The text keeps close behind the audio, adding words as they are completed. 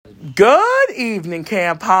Good evening,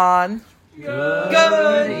 Campon.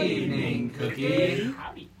 Good evening, Cookie.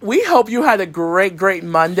 We hope you had a great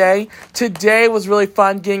Monday. Today was really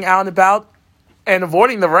fun getting out and about and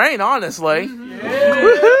avoiding the rain, honestly. Yeah.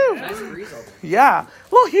 Woohoo! Nice breeze over. Yeah,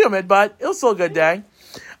 a little humid, but it was still a good day.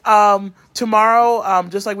 Tomorrow,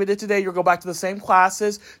 just like we did today, you'll go back to the same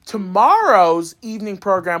classes. Tomorrow's evening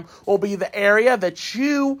program will be the area that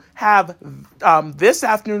you have this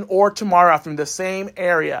afternoon or tomorrow afternoon, the same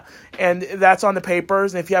area. And that's on the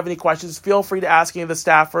papers. And if you have any questions, feel free to ask any of the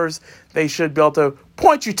staffers. They should be able to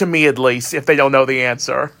point you to me at least if they don't know the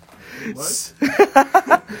answer.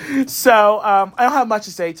 So, I don't have much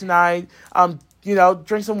to say tonight.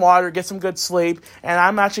 Drink some water, get some good sleep, and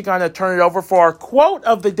I'm actually going to turn it over for our quote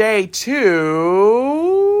of the day to...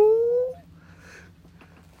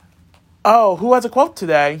 Oh, who has a quote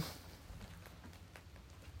today?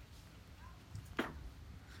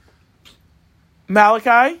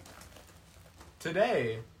 Malachi?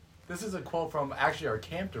 Today, this is a quote from actually our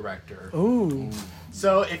camp director. Ooh.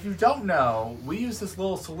 So if you don't know, we use this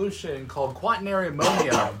little solution called quaternary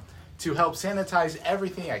ammonium to help sanitize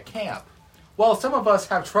everything at camp. Well, some of us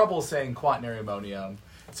have trouble saying quaternary ammonium,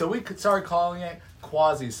 so we started calling it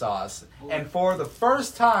quasi sauce. And for the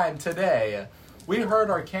first time today, we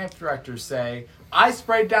heard our camp director say, "I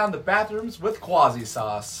sprayed down the bathrooms with quasi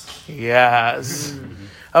sauce." Yes.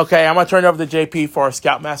 Okay, I'm going to turn it over to JP for our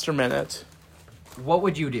Scoutmaster Minute. What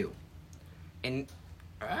would you do?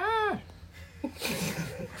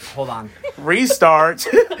 Hold on. Restart.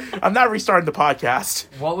 I'm not restarting the podcast.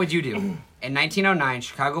 What would you do? In 1909,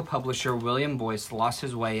 Chicago publisher William Boyce lost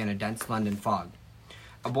his way in a dense London fog.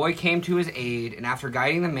 A boy came to his aid, and after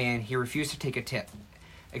guiding the man, he refused to take a tip,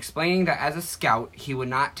 explaining that as a scout, he would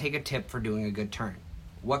not take a tip for doing a good turn.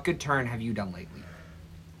 What good turn have you done lately?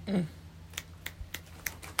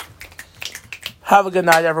 Have a good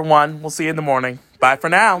night, everyone. We'll see you in the morning. Bye for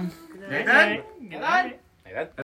now. Good night.